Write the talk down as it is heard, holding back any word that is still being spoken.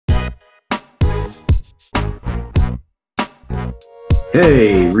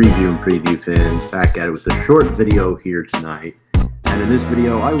Hey, review and preview fans, back at it with a short video here tonight. And in this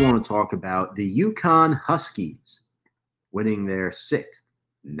video, I want to talk about the UConn Huskies winning their 6th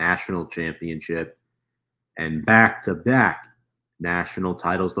national championship and back-to-back national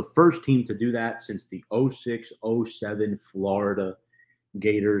titles. The first team to do that since the 06-07 Florida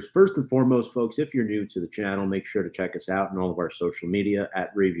Gators. First and foremost, folks, if you're new to the channel, make sure to check us out on all of our social media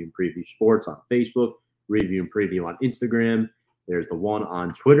at Review and Preview Sports on Facebook, Review and Preview on Instagram. There's the one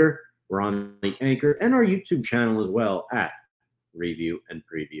on Twitter. We're on the Anchor and our YouTube channel as well at Review and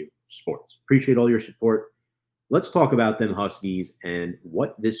Preview Sports. Appreciate all your support. Let's talk about them Huskies and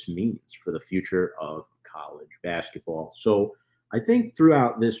what this means for the future of college basketball. So I think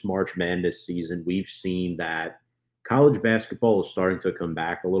throughout this March Madness season, we've seen that college basketball is starting to come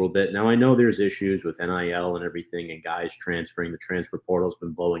back a little bit. Now, I know there's issues with NIL and everything and guys transferring. The transfer portal has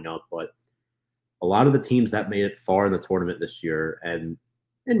been blowing up, but a lot of the teams that made it far in the tournament this year, and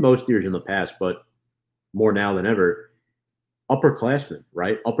in most years in the past, but more now than ever, upperclassmen,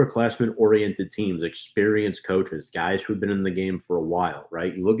 right? Upperclassmen-oriented teams, experienced coaches, guys who've been in the game for a while,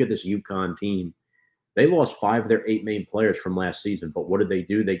 right? You look at this UConn team, they lost 5 of their 8 main players from last season, but what did they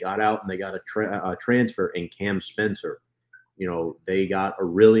do? They got out and they got a transfer in Cam Spencer. You know, they got a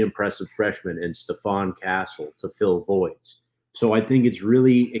really impressive freshman in Stephon Castle to fill voids. So I think it's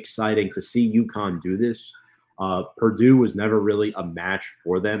really exciting to see UConn do this. Purdue was never really a match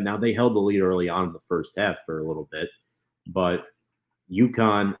for them. Now, they held the lead early on in the first half for a little bit, but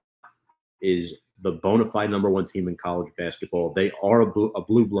UConn is the bona fide #1 team in college basketball. They are a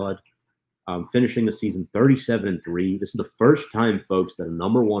blue blood, finishing the season 37-3. This is the first time, folks, that a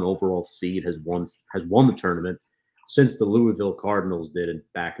 #1 overall seed has won the tournament since the Louisville Cardinals did it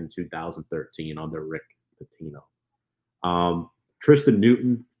back in 2013 under Rick Pitino. Tristen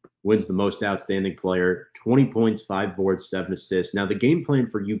Newton wins the most outstanding player, 20 points, 5 boards, 7 assists. Now, the game plan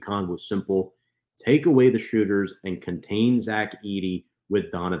for UConn was simple. Take away the shooters and contain Zach Edey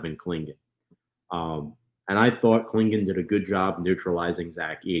with Donovan Clingan. And I thought Clingan did a good job neutralizing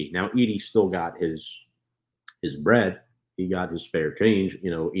Zach Edey. Now, Edey still got his bread. He got his spare change.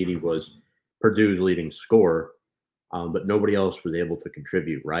 You know, Edey was Purdue's leading scorer, but nobody else was able to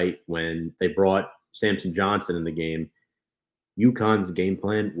contribute, right? When they brought Samson Johnson in the game, UConn's game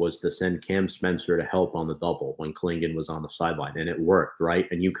plan was to send Cam Spencer to help on the double when Clingan was on the sideline, and it worked, right?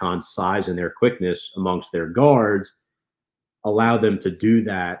 And UConn's size and their quickness amongst their guards allowed them to do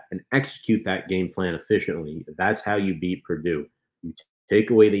that and execute that game plan efficiently. That's how you beat Purdue. You take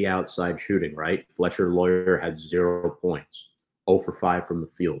away the outside shooting, right? Fletcher Lawyer had 0 points, 0 for 5 from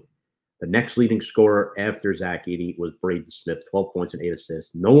the field. The next leading scorer after Zach Edey was Braden Smith, 12 points and 8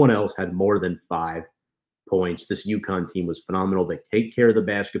 assists. No one else had more than 5 points. This UConn team was phenomenal. They take care of the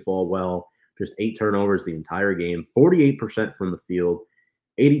basketball well. Just 8 turnovers the entire game, 48% from the field,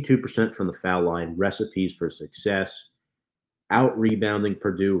 82% from the foul line. Recipes for success. Out-rebounding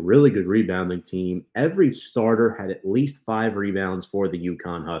Purdue, really good rebounding team. Every starter had at least 5 rebounds for the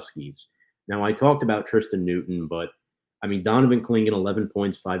UConn Huskies. Now, I talked about Tristen Newton, but, I mean, Donovan Clingan, 11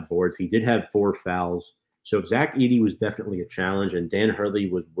 points, 5 boards. He did have 4 fouls. So Zach Edey was definitely a challenge, and Dan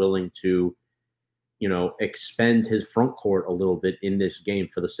Hurley was willing to, you know, expend his front court a little bit in this game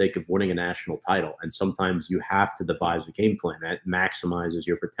for the sake of winning a national title. And sometimes you have to devise a game plan that maximizes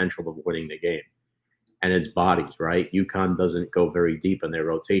your potential of winning the game. And it's bodies, right? UConn doesn't go very deep in their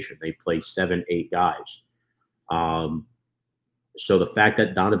rotation. They play 7, 8 guys. So the fact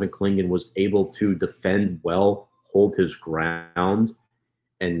that Donovan Clingan was able to defend well, hold his ground,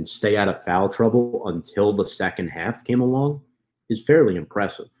 and stay out of foul trouble until the second half came along is fairly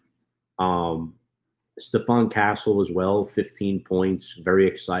impressive. Stephon Castle as well, 15 points, very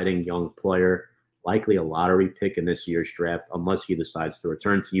exciting young player, likely a lottery pick in this year's draft, unless he decides to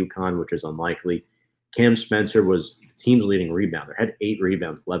return to UConn, which is unlikely. Cam Spencer was the team's leading rebounder, had 8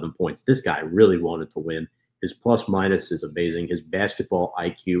 rebounds, 11 points. This guy really wanted to win. His plus-minus is amazing. His basketball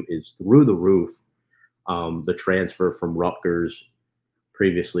IQ is through the roof. The transfer from Rutgers,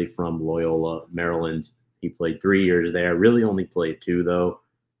 previously from Loyola, Maryland, he played 3 years there, really only played 2, though.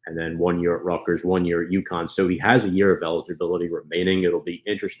 And then 1 year at Rutgers, 1 year at UConn. So he has a year of eligibility remaining. It'll be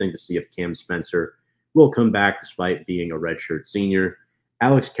interesting to see if Cam Spencer will come back despite being a redshirt senior.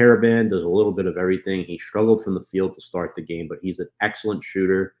 Alex Caravan does a little bit of everything. He struggled from the field to start the game, but he's an excellent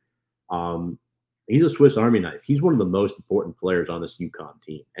shooter. He's a Swiss Army knife. He's one of the most important players on this UConn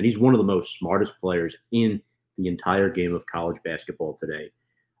team, and he's one of the most smartest players in the entire game of college basketball today.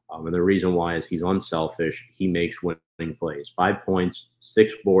 And the reason why is he's unselfish. He makes winning plays. 5 points,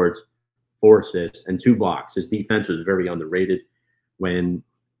 6 boards, 4 assists, and 2 blocks. His defense was very underrated. When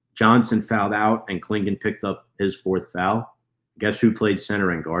Johnson fouled out and Clingan picked up his fourth foul. Guess who played center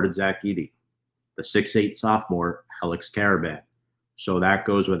and guarded Zach Edey? The 6'8 sophomore, Alex Karaban. So that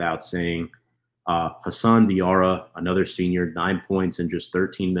goes without saying. Hassan Diarra, another senior, 9 points in just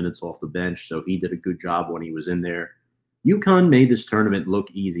 13 minutes off the bench. So he did a good job when he was in there. UConn made this tournament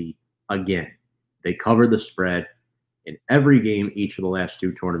look easy again. They covered the spread in every game, each of the last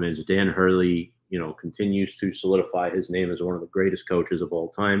two tournaments. Dan Hurley, continues to solidify his name as one of the greatest coaches of all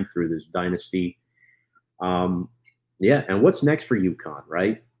time through this dynasty. Yeah, and what's next for UConn,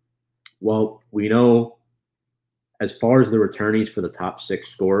 right? Well, we know as far as the returnees for the top 6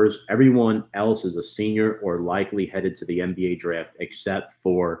 scorers, everyone else is a senior or likely headed to the NBA draft except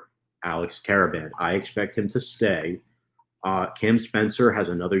for Alex Karaban. I expect him to stay. Cam Spencer has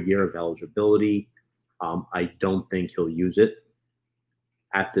another year of eligibility. I don't think he'll use it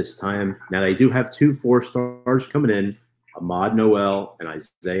at this time. Now, they do have 2 4-stars coming in, Ahmad Noel and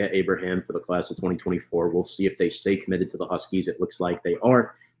Isaiah Abraham for the class of 2024. We'll see if they stay committed to the Huskies. It looks like they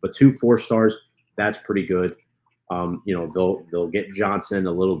are. But 2 4-stars, that's pretty good. They'll get Johnson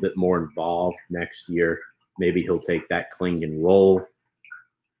a little bit more involved next year. Maybe he'll take that Clingan role.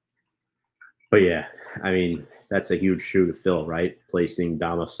 But yeah, I mean, that's a huge shoe to fill, right? Placing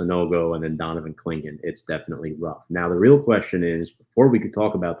Dama Sanogo and then Donovan Clingan. It's definitely rough. Now, the real question is, before we could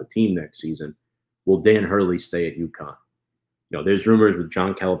talk about the team next season, will Dan Hurley stay at UConn? There's rumors with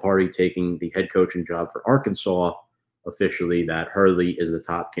John Calipari taking the head coaching job for Arkansas officially that Hurley is the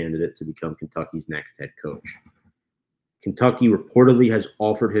top candidate to become Kentucky's next head coach. Kentucky reportedly has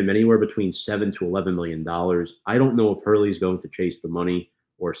offered him anywhere between $7 to $11 million. I don't know if Hurley's going to chase the money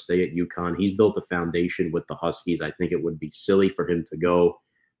or stay at UConn. He's built a foundation with the Huskies. I think it would be silly for him to go.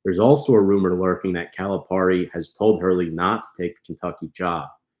 There's also a rumor lurking that Calipari has told Hurley not to take the Kentucky job.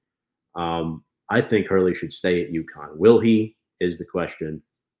 I think Hurley should stay at UConn. Will he? Is the question.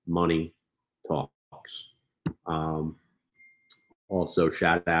 Money talks. Also,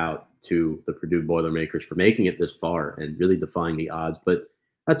 shout out to the Purdue Boilermakers for making it this far and really defying the odds. But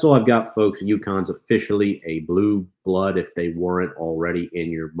that's all I've got, folks. UConn's officially a blue blood if they weren't already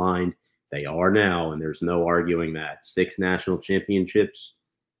in your mind. They are now, and there's no arguing that. 6 national championships,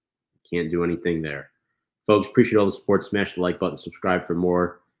 can't do anything there. Folks, appreciate all the support. Smash the like button, subscribe for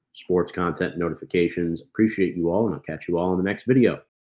more sports content notifications. Appreciate you all, and I'll catch you all in the next video.